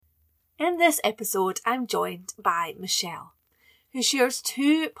In this episode, I'm joined by Michelle, who shares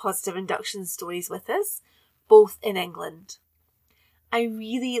 2 positive induction stories with us, both in England. I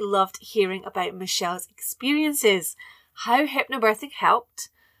really loved hearing about Michelle's experiences, how hypnobirthing helped,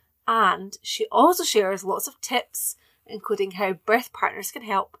 and she also shares lots of tips, including how birth partners can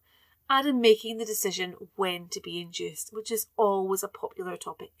help, and in making the decision when to be induced, which is always a popular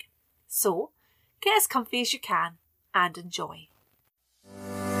topic. So, get as comfy as you can and enjoy.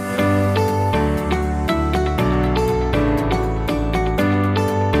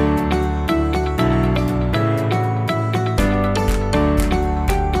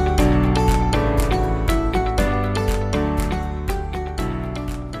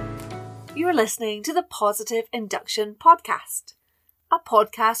 You're listening to the Positive Induction podcast, a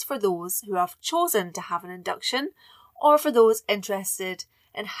podcast for those who have chosen to have an induction or for those interested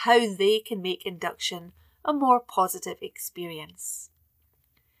in how they can make induction a more positive experience.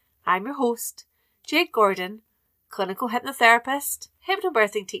 I'm your host, Jade Gordon, clinical hypnotherapist,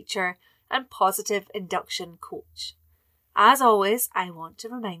 hypnobirthing teacher, and positive induction coach. As always, I want to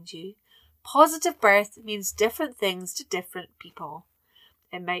remind you, positive birth means different things to different people.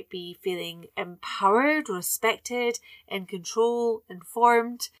 It might be feeling empowered, respected, in control,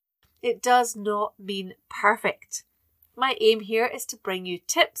 informed. It does not mean perfect. My aim here is to bring you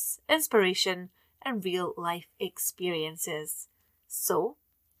tips, inspiration, and real life experiences. So,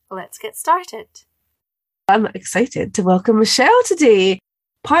 let's get started. I'm excited to welcome Michelle today.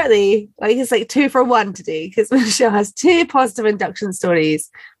 Partly, it's like 2 for 1 today, because Michelle has 2 positive induction stories,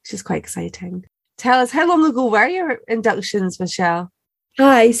 which is quite exciting. Tell us, how long ago were your inductions, Michelle?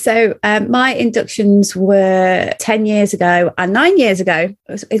 Hi, so my inductions were 10 years ago and 9 years ago.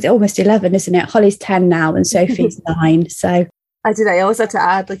 It's almost 11, isn't it? Holly's 10 now and Sophie's 9. So I did. I always had to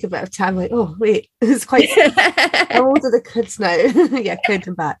add like a bit of time. Like, oh wait, it's quite. How old are the kids now? Yeah,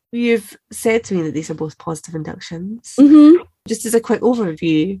 counting back. You've said to me that these are both positive inductions. Mm-hmm. Just as a quick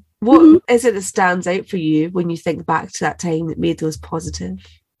overview, what is it that stands out for you when you think back to that time that made those positive?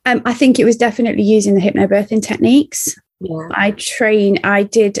 I think it was definitely using the hypnobirthing techniques. Yeah. I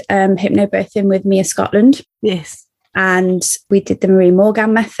did hypnobirthing with Mia Scotland. Yes. And we did the Marie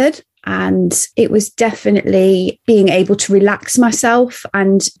Morgan method. And it was definitely being able to relax myself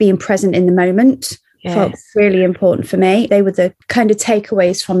and being present in the moment. Yes. Felt really important for me. They were the kind of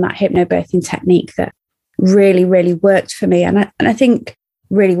takeaways from that hypnobirthing technique that really, really worked for me. And I think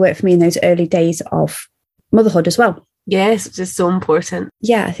really worked for me in those early days of motherhood as well. Yes, which is so important.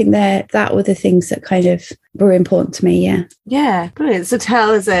 Yeah, I think that were the things that kind of were important to me, yeah. Yeah, brilliant. So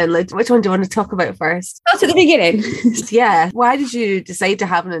tell us then, like, which one do you want to talk about first? Start at the beginning. Yeah. Why did you decide to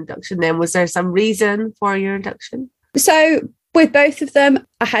have an induction then? Was there some reason for your induction? So with both of them,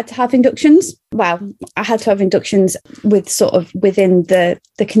 I had to have inductions. Well, I had to have inductions with sort of within the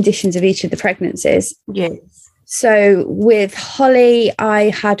conditions of each of the pregnancies. Yes. So with Holly,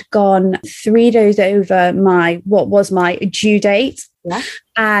 I had gone 3 days over what was my due date. Yeah.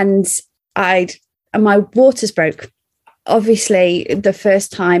 And my waters broke. Obviously, the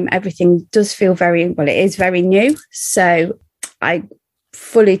first time everything does feel it is very new. So I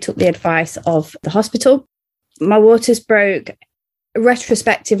fully took the advice of the hospital. My waters broke.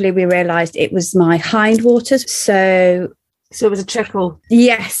 Retrospectively, we realised it was my hind waters. So it was a trickle.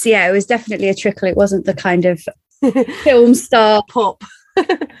 Yes, yeah, it was definitely a trickle. It wasn't the kind of film star pop.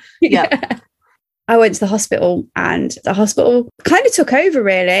 Yeah. I went to the hospital and the hospital kind of took over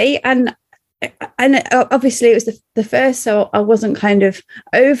really. And obviously it was the first, so I wasn't kind of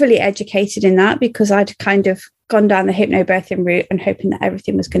overly educated in that because I'd kind of gone down the hypnobirthing route and hoping that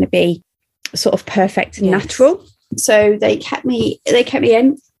everything was going to be sort of perfect and natural. So they kept me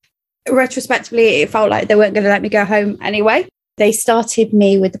in. Retrospectively, it felt like they weren't going to let me go home anyway. They started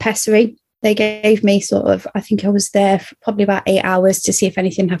me with the pessary. They gave me I think I was there for probably about 8 hours to see if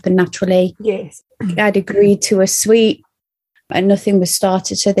anything happened naturally. Yes. I'd agreed to a sweep and nothing was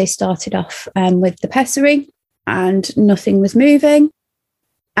started. So they started off with the pessary and nothing was moving.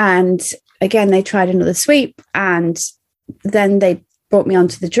 And again, they tried another sweep and then they brought me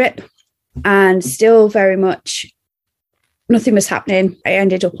onto the drip and still very much nothing was happening. I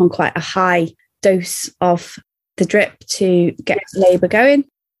ended up on quite a high dose of the drip to get labour going.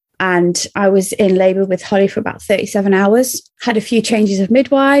 And I was in labour with Holly for about 37 hours, had a few changes of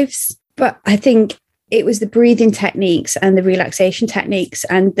midwives. But I think it was the breathing techniques and the relaxation techniques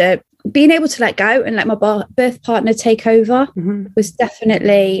and the being able to let go and let my birth partner take over was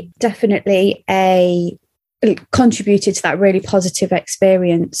definitely contributed to that really positive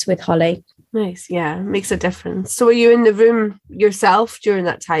experience with Holly. Nice, yeah, it makes a difference. So were you in the room yourself during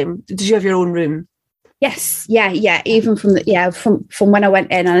that time? Did you have your own room? Yes, yeah. Even from when I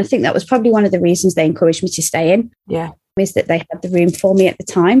went in, and I think that was probably one of the reasons they encouraged me to stay in. Yeah, is that they had the room for me at the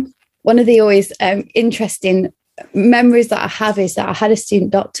time. One of the always interesting memories that I have is that I had a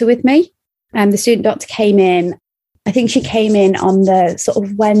student doctor with me, and the student doctor came in. I think she came in on the sort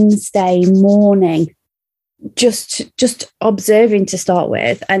of Wednesday morning, just observing to start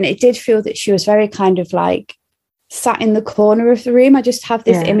with, and it did feel that she was very kind of like sat in the corner of the room. I just have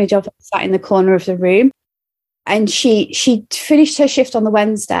this image of her sat in the corner of the room, and she finished her shift on the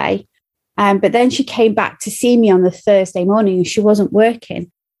Wednesday, but then she came back to see me on the Thursday morning, and she wasn't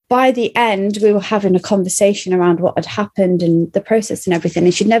working. By the end, we were having a conversation around what had happened and the process and everything,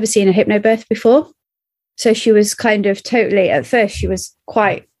 and she'd never seen a hypnobirth before. So she was kind of totally, at first, she was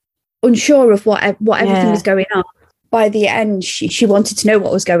quite unsure of what everything was going on. By the end, she wanted to know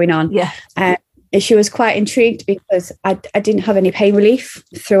what was going on. Yeah. She was quite intrigued because I didn't have any pain relief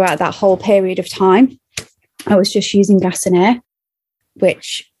throughout that whole period of time. I was just using gas and air,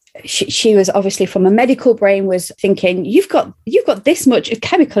 which she was obviously from a medical brain was thinking, you've got this much of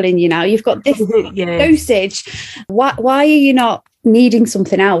chemical in you now. You've got this dosage. Why are you not needing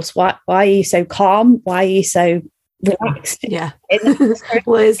something else? Why are you so calm? Why are you so relaxed? Yeah.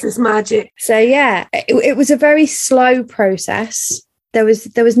 What is this magic? So it was a very slow process. There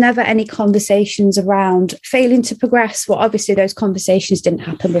was never any conversations around failing to progress. Well, obviously those conversations didn't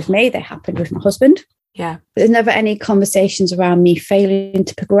happen with me. They happened with my husband. Yeah. There's never any conversations around me failing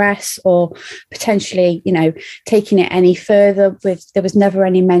to progress or potentially, taking it any further. There was never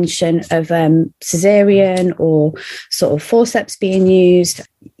any mention of cesarean or sort of forceps being used.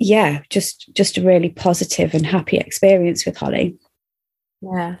 Yeah, just a really positive and happy experience with Holly.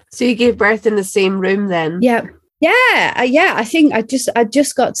 Yeah. So you gave birth in the same room then? Yeah. Yeah. I think I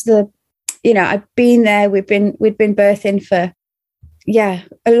just got to the, I've been there. We'd been birthing for, a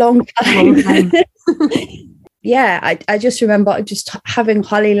long time. I just remember just having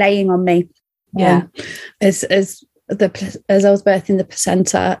Holly laying on me. Yeah. As I was birthing the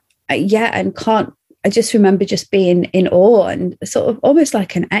placenta. I just remember just being in awe and sort of almost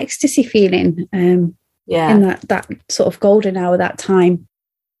like an ecstasy feeling. In that sort of golden hour, that time,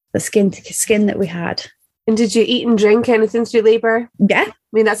 the skin to skin that we had. And did you eat and drink anything through labour? Yeah. I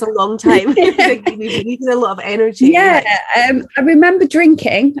mean, that's a long time. You needed a lot of energy. Yeah. I remember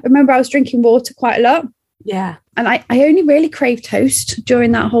drinking. I remember I was drinking water quite a lot. Yeah. And I only really craved toast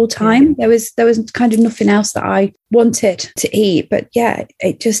during that whole time. Yeah. There was kind of nothing else that I wanted to eat. But I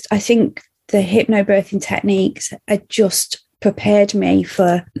think the hypnobirthing techniques had just prepared me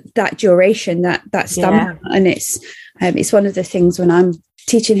for that duration, that stamina. Yeah. And it's one of the things when I'm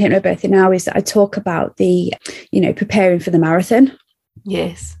teaching hypnobirthing now is that I talk about the, preparing for the marathon.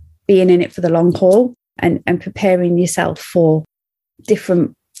 Yes. Being in it for the long haul and preparing yourself for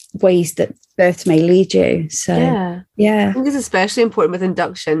different ways that birth may lead you. So, yeah. I think it's especially important with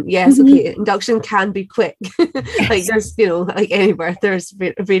induction. Yes, okay, induction can be quick. Yes. Like there's, like any birth, there's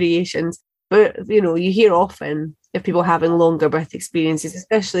variations. But, you hear often of people having longer birth experiences,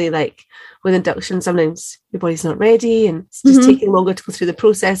 especially like with induction, sometimes your body's not ready and it's just taking longer to go through the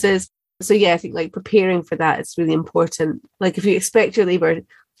processes. So I think like preparing for that is really important. Like if you expect your labour,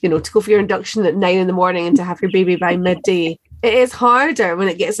 to go for your induction at 9 a.m. and to have your baby by midday, it is harder when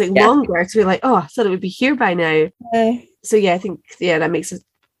it gets longer to be like, oh, I thought it would be here by now. So I think that makes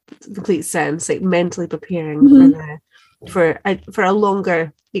complete sense. Like mentally preparing for a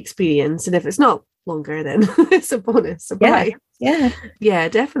longer experience, and if it's not longer, then it's a bonus. Surprise. Yeah,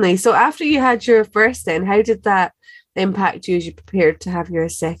 definitely. So after you had your first, then how did that impact you as you prepared to have your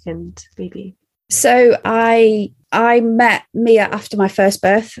second baby? So I met Mia after my first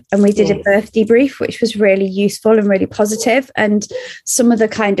birth, and we did a birth debrief, which was really useful and really positive. And some of the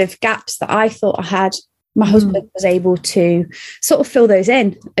kind of gaps that I thought I had, my husband was able to sort of fill those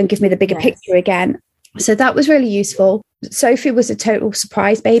in and give me the bigger picture again. So that was really useful. Sophie was a total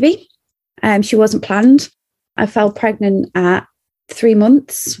surprise baby. She wasn't planned. I fell pregnant at 3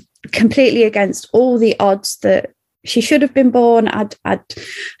 months, completely against all the odds that she should have been born. I'd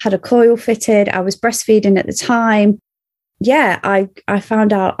had a coil fitted. I was breastfeeding at the time. I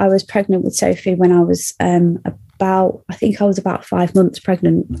found out I was pregnant with Sophie when I was about 5 months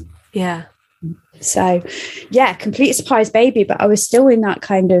pregnant. Yeah. So, complete surprise baby, but I was still in that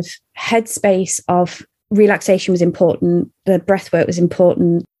kind of headspace of relaxation was important. The breath work was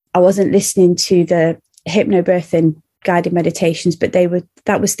important. I wasn't listening to the hypnobirthing guided meditations, but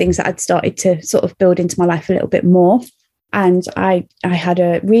that was things that I'd started to sort of build into my life a little bit more. And I had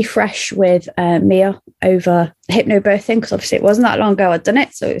a refresh with Mia over hypnobirthing, because obviously it wasn't that long ago I'd done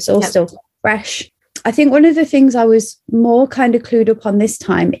it, so it's all still fresh. I think one of the things I was more kind of clued up on this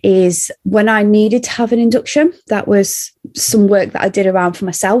time is when I needed to have an induction. That was some work that I did around for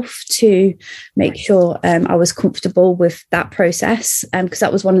myself to make sure I was comfortable with that process. Because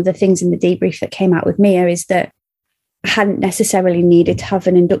that was one of the things in the debrief that came out with Mia, is that I hadn't necessarily needed to have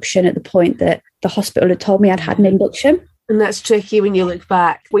an induction at the point that the hospital had told me I'd had an induction. And that's tricky when you look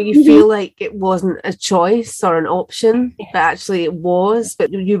back, when you feel like it wasn't a choice or an option, but actually it was,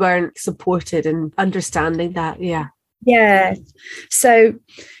 but you weren't supported in understanding that. Yeah. So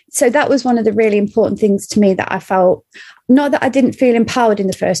that was one of the really important things to me, that I felt, not that I didn't feel empowered in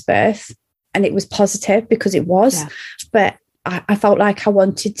the first birth, and it was positive because it was, but I felt like I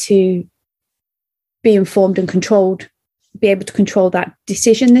wanted to be informed and controlled, be able to control that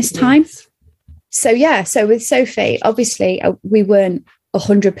decision this time. So with Sophie, obviously we weren't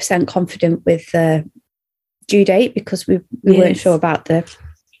 100% confident with the due date because we weren't sure about the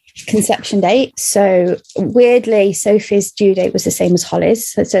conception date. So weirdly, Sophie's due date was the same as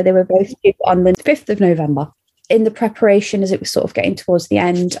Holly's. So they were both due on the 5th of November. In the preparation, as it was sort of getting towards the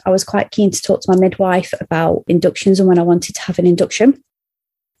end, I was quite keen to talk to my midwife about inductions and when I wanted to have an induction.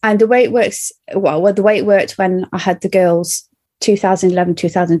 And the way it works, the way it worked when I had the girls 2011,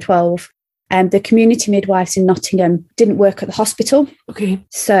 2012, the community midwives in Nottingham didn't work at the hospital. Okay.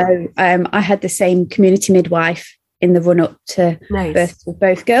 So I had the same community midwife in the run-up to birth with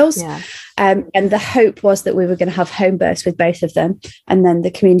both girls. Yeah. And the hope was that we were going to have home births with both of them. And then the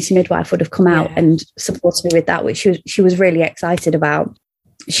community midwife would have come out and supported me with that, which she was really excited about.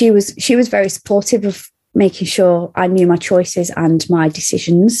 She was very supportive of making sure I knew my choices and my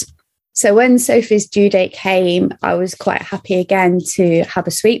decisions. So when Sophie's due date came, I was quite happy again to have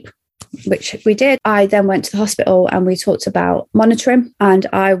a sweep, which we did. I then went to the hospital and we talked about monitoring, and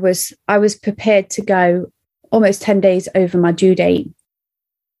I was prepared to go almost 10 days over my due date.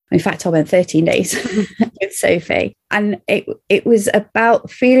 In fact, I went 13 days with Sophie. And it was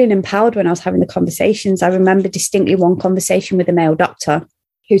about feeling empowered when I was having the conversations. I remember distinctly one conversation with a male doctor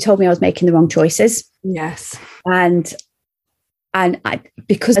who told me I was making the wrong choices. Yes. And I,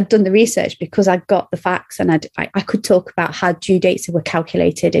 because I'd done the research, because I got the facts, and I could talk about how due dates were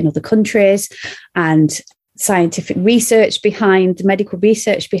calculated in other countries and scientific research behind, medical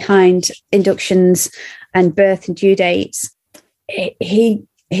research behind inductions and birth and due dates. He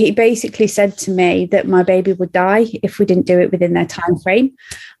basically said to me that my baby would die if we didn't do it within their time frame.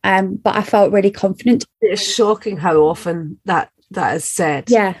 But I felt really confident. It's shocking how often that is said.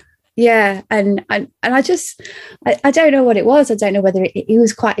 Yeah. And I just, I don't know what it was. I don't know whether he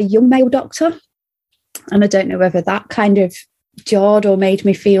was quite a young male doctor. And I don't know whether that kind of jarred or made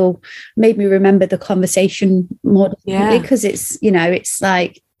me remember the conversation more. Because it's, it's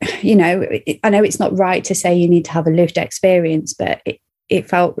like, I know it's not right to say you need to have a lived experience, but it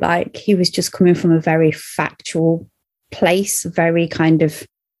felt like he was just coming from a very factual place, very kind of,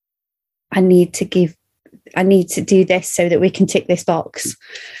 I need to do this so that we can tick this box.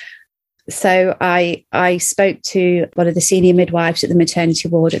 So I spoke to one of the senior midwives at the maternity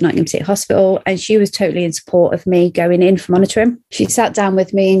ward at Nottingham City Hospital, and she was totally in support of me going in for monitoring. She sat down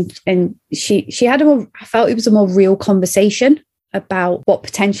with me and she had I felt it was a more real conversation about what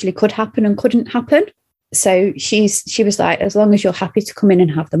potentially could happen and couldn't happen. So she was like, as long as you're happy to come in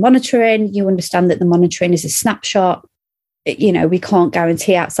and have the monitoring, you understand that the monitoring is a snapshot. We can't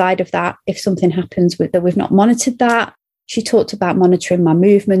guarantee outside of that if something happens with that we've not monitored that. She talked about monitoring my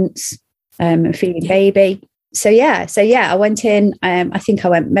movements and feeding baby. So I went in. I think I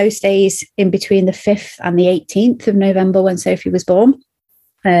went most days in between the 5th and the 18th of November when Sophie was born.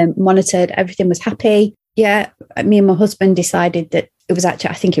 Monitored, everything was happy. Yeah, me and my husband decided that it was actually,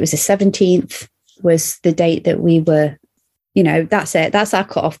 I think it was the 17th was the date that we were, that's it. That's our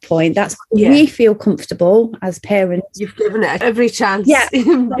cut-off point. That's we feel comfortable as parents. You've given it every chance. Yeah.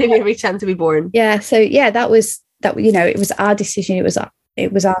 Maybe every chance to be born. Yeah. So that was, it was our decision. It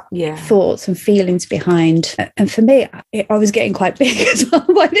was our thoughts and feelings behind. And for me, I was getting quite big as well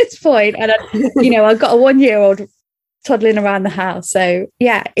by this point. And I've got a 1-year-old toddling around the house. So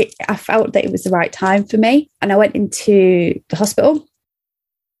I felt that it was the right time for me. And I went into the hospital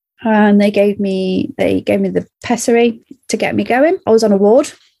and they gave me the pessary to get me going. I was on a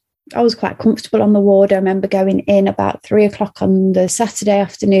ward. I was quite comfortable on the ward. I remember going in about 3:00 on the Saturday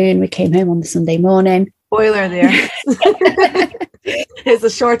afternoon. We came home on the Sunday morning. Spoiler there. It's a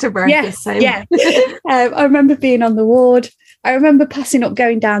shorter birth this time. Yeah. I remember being on the ward. I remember passing up,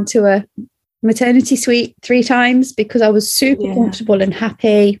 going down to a maternity suite 3 times because I was super comfortable and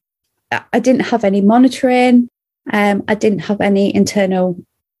happy. I didn't have any monitoring. I didn't have any internal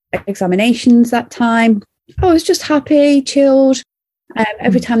examinations that time. I was just happy, chilled.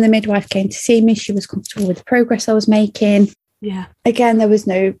 Every time the midwife came to see me, she was comfortable with the progress I was making. Yeah. Again, there was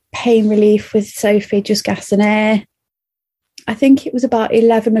no pain relief with Sophie, just gas and air. I think it was about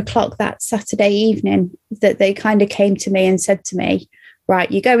 11 o'clock that Saturday evening that they kind of came to me and said to me,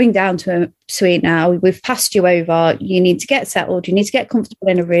 right, you're going down to a suite now. We've passed you over. You need to get settled. You need to get comfortable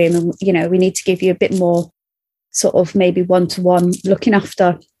in a room. And, you know, we need to give you a bit more sort of maybe one-to-one looking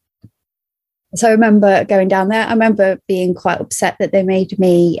after. So I remember going down there. I remember being quite upset that they made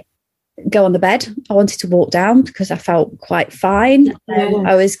me go on the bed. I wanted to walk down because I felt quite fine.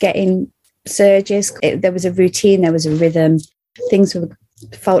 I was getting surges. There was a routine. There was a rhythm. Things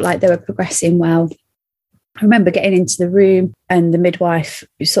felt like they were progressing well. I remember getting into the room and the midwife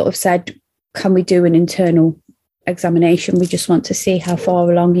sort of said, can we do an internal examination? We just want to see how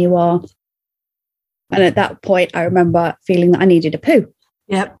far along you are. And at that point, I remember feeling that I needed a poo.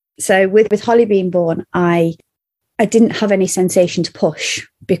 Yep. So with Holly being born, I didn't have any sensation to push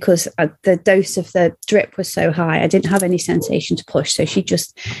because the dose of the drip was so high. I didn't have any sensation to push. So she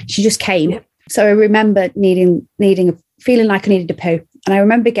just came. Yep. So I remember feeling like I needed a poo. And I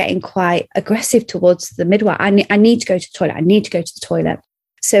remember getting quite aggressive towards the midwife. I need to go to the toilet. I need to go to the toilet.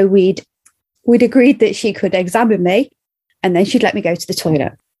 So we'd agreed that she could examine me and then she'd let me go to the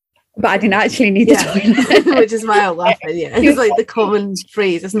toilet. But I didn't actually need the toilet. Which is why I'm laughing, yeah. It's like the common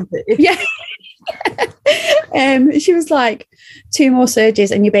phrase, isn't it? Yeah. She was like, 2 more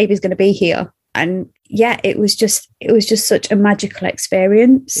surges and your baby's going to be here. And yeah, it was just such a magical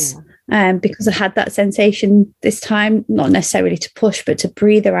experience. Yeah. Because I had that sensation this time, not necessarily to push, but to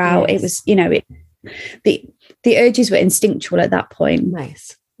breathe her out. Yes. It was, you know, the urges were instinctual at that point.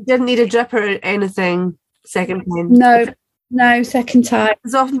 Nice. You didn't need a drip or anything second time? No, second time.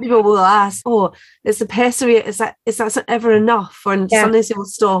 Because often people will ask, oh, is the pessary, is that ever enough? Or sometimes they will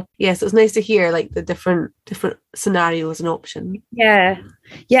stop. Yes, it's nice to hear like the different scenarios and options. Yeah.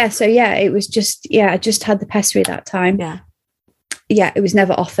 So it was just, I just had the pessary that time. Yeah, it was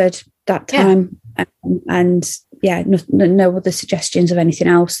never offered that time. No other suggestions of anything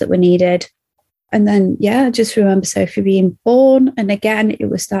else that were needed. And then, I just remember Sophie being born. And again, it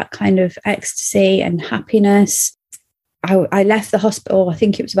was that kind of ecstasy and happiness. I left the hospital, I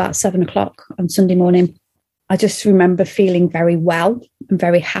think it was about 7 o'clock on Sunday morning. I just remember feeling very well and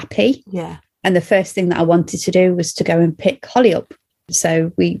very happy. Yeah. And the first thing that I wanted to do was to go and pick Holly up.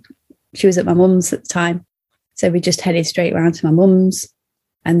 So she was at my mum's at the time. So we just headed straight around to my mum's.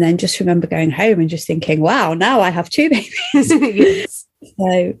 And then just remember going home and just thinking, wow, now I have 2 babies. Yes.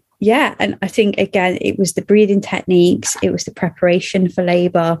 So, and I think, again, it was the breathing techniques. It was the preparation for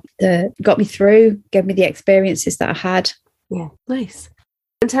labour that got me through, gave me the experiences that I had. Yeah, nice.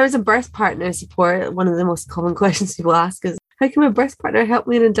 In terms of birth partner support, one of the most common questions people ask is, how can my birth partner help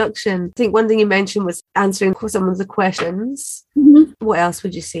me in induction? I think one thing you mentioned was answering some of the questions. Mm-hmm. What else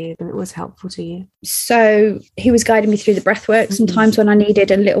would you say that it was helpful to you? So he was guiding me through the breath work sometimes when I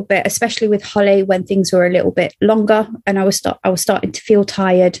needed a little bit, especially with Holly, when things were a little bit longer and I was starting to feel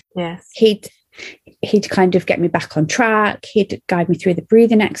tired. Yes. He'd kind of get me back on track. He'd guide me through the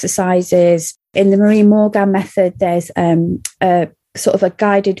breathing exercises. In the Marie Morgan method, there's a sort of a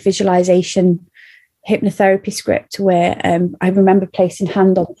guided visualization hypnotherapy script where I remember placing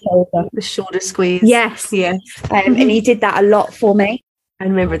hand on the shoulder squeeze. Yes. And he did that a lot for me. I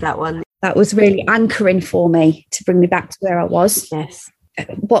remember that one. That was really anchoring for me to bring me back to where I was. Yes.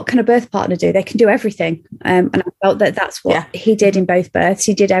 What can a birth partner do? They can do everything. And I felt that that's what he did in both births.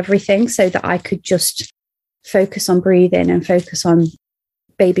 He did everything so that I could just focus on breathing and focus on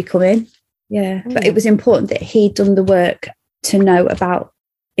baby coming. Yeah. But it was important that he'd done the work to know about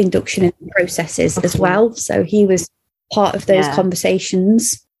induction and processes as well. So he was part of those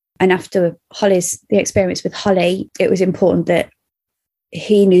conversations. And after the experience with Holly, it was important that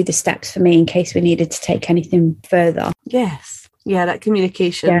he knew the steps for me in case we needed to take anything further. Yes. Yeah, that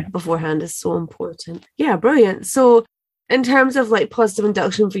communication beforehand is so important. Yeah, brilliant. So in terms of like positive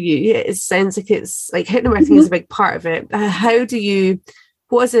induction for you, it sounds like it's like hypnobirthing is a big part of it.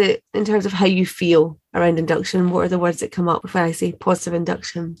 What is it in terms of how you feel around induction? What are the words that come up when I say positive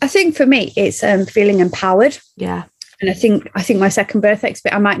induction? I think for me, it's feeling empowered. Yeah. And I think my second birth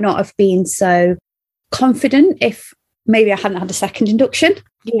experience, I might not have been so confident if maybe I hadn't had a second induction.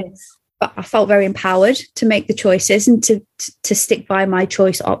 Yes. But I felt very empowered to make the choices and to stick by my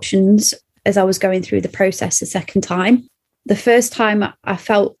choice options as I was going through the process the second time. The first time I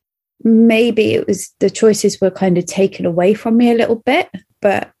felt maybe it was the choices were kind of taken away from me a little bit.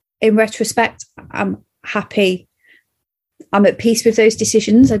 But in retrospect, I'm happy. I'm at peace with those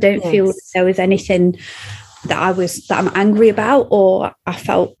decisions. I don't feel there was anything that I'm angry about, or I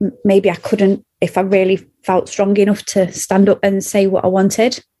felt maybe I couldn't, if I really felt strong enough to stand up and say what I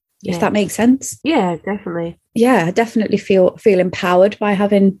wanted, if that makes sense. Yeah, definitely. Yeah, I definitely feel empowered by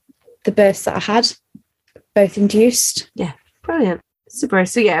having the births that I had, both induced. Yeah, brilliant. Super.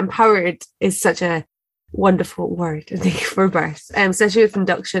 So yeah, empowered is such a wonderful word, I think, for birth. Especially with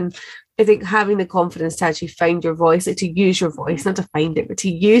induction, I think having the confidence to actually find your voice, like to use your voice, not to find it, but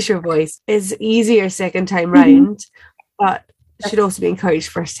to use your voice is easier second time round, but should also be encouraged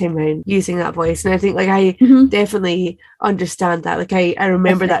first time round using that voice. And I think like I definitely understand that. Like I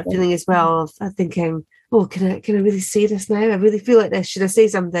remember that feeling as well of thinking, oh, can I really say this now? I really feel like this. Should I say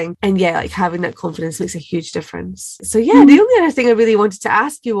something? And yeah, like having that confidence makes a huge difference. So yeah, the only other thing I really wanted to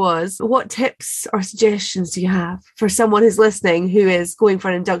ask you was, what tips or suggestions do you have for someone who's listening who is going for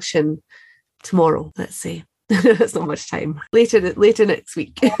an induction tomorrow, let's say? That's not much time. Later next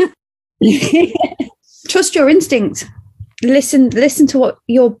week. Trust your instinct. Listen to what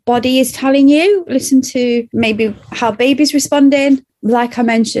your body is telling you. Listen to maybe how baby's responding. Like I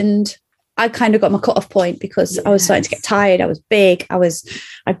mentioned, I kind of got my cut-off point because I was starting to get tired. I was big.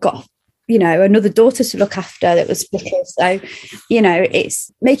 I've got, another daughter to look after that was little. So,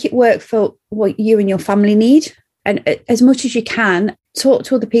 it's make it work for what you and your family need. And as much as you can, talk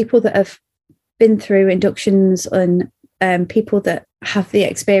to other people that have been through inductions and people that have the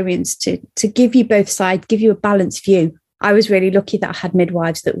experience to give you both sides, give you a balanced view. I was really lucky that I had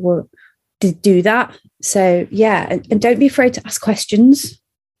midwives that did do that. So yeah, and don't be afraid to ask questions,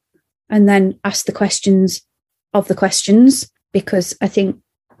 and then ask the questions of the questions, because I think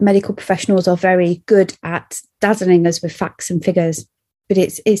medical professionals are very good at dazzling us with facts and figures, but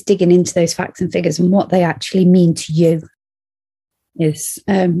it's digging into those facts and figures and what they actually mean to you is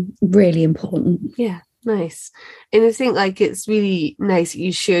really important. Yeah. Nice. And I think like it's really nice that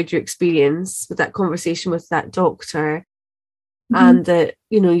you shared your experience with that conversation with that doctor, and that,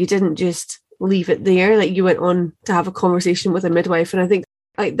 you didn't just leave it there. Like you went on to have a conversation with a midwife. And I think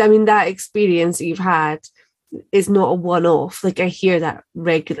that experience that you've had is not a one-off. Like I hear that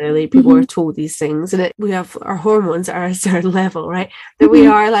regularly. People are told these things, and we have our hormones are at a certain level, right? That we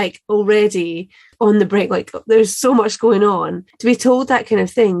are like already on the brink. Like there's so much going on. To be told that kind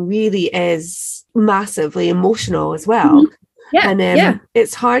of thing really is massively emotional as well. Yeah. And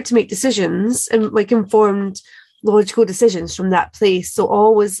it's hard to make decisions and like informed, logical decisions from that place. So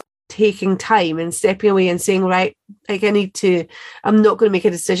always taking time and stepping away and saying, right, like I'm not going to make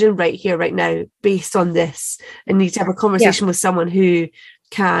a decision right here, right now, based on this. I need to have a conversation with someone who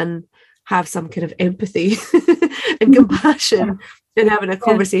can have some kind of empathy and compassion and having a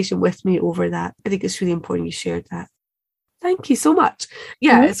conversation with me over that. I think it's really important you shared that. Thank you so much.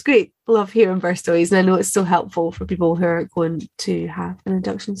 Yeah, it's great. I love hearing birth stories, and I know it's so helpful for people who are going to have an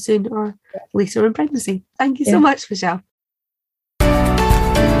induction soon or later in pregnancy. Thank you so much, Michelle.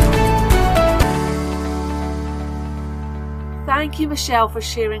 Thank you, Michelle, for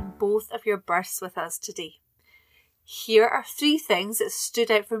sharing both of your births with us today. Here are 3 things that stood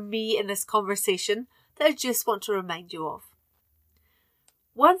out for me in this conversation that I just want to remind you of.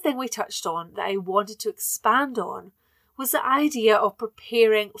 One thing we touched on that I wanted to expand on was the idea of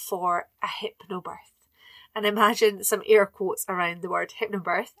preparing for a hypnobirth. And imagine some air quotes around the word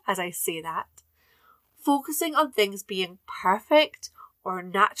hypnobirth as I say that. Focusing on things being perfect or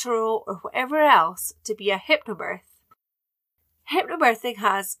natural or whatever else to be a hypnobirth. Hypnobirthing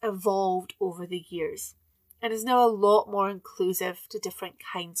has evolved over the years and is now a lot more inclusive to different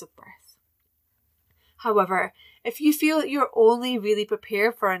kinds of birth. However, if you feel that you're only really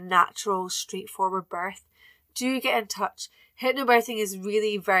prepared for a natural, straightforward birth, do get in touch. Hypnobirthing is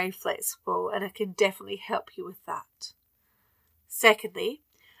really very flexible and it can definitely help you with that. Secondly,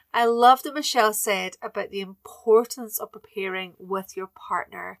 I love that Michelle said about the importance of preparing with your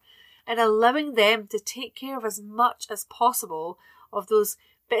partner and allowing them to take care of as much as possible of those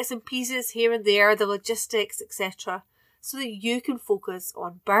bits and pieces here and there, the logistics, etc., so that you can focus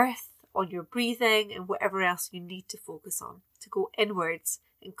on birth, on your breathing and whatever else you need to focus on, to go inwards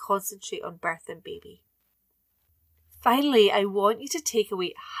and concentrate on birth and baby. Finally, I want you to take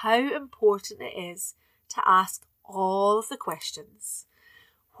away how important it is to ask all of the questions,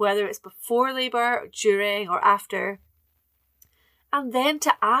 whether it's before labour, or during or after, and then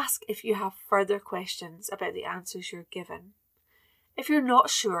to ask if you have further questions about the answers you're given. If you're not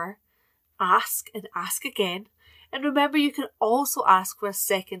sure, ask and ask again, and remember you can also ask for a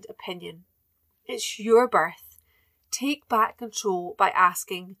second opinion. It's your birth. Take back control by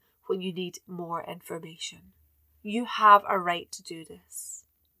asking when you need more information. You have a right to do this.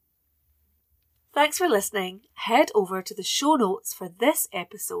 Thanks for listening. Head over to the show notes for this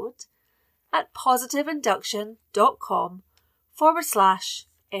episode at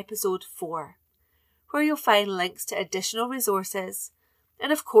positiveinduction.com/episode 4, where you'll find links to additional resources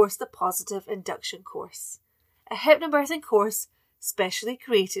and of course the Positive Induction course, a hypnobirthing course specially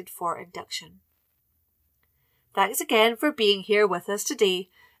created for induction. Thanks again for being here with us today,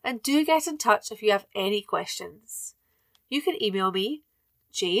 and do get in touch if you have any questions. You can email me,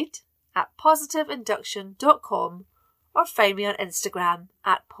 Jade, at positiveinduction.com, or find me on Instagram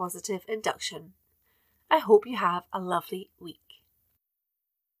at positiveinduction. I hope you have a lovely week.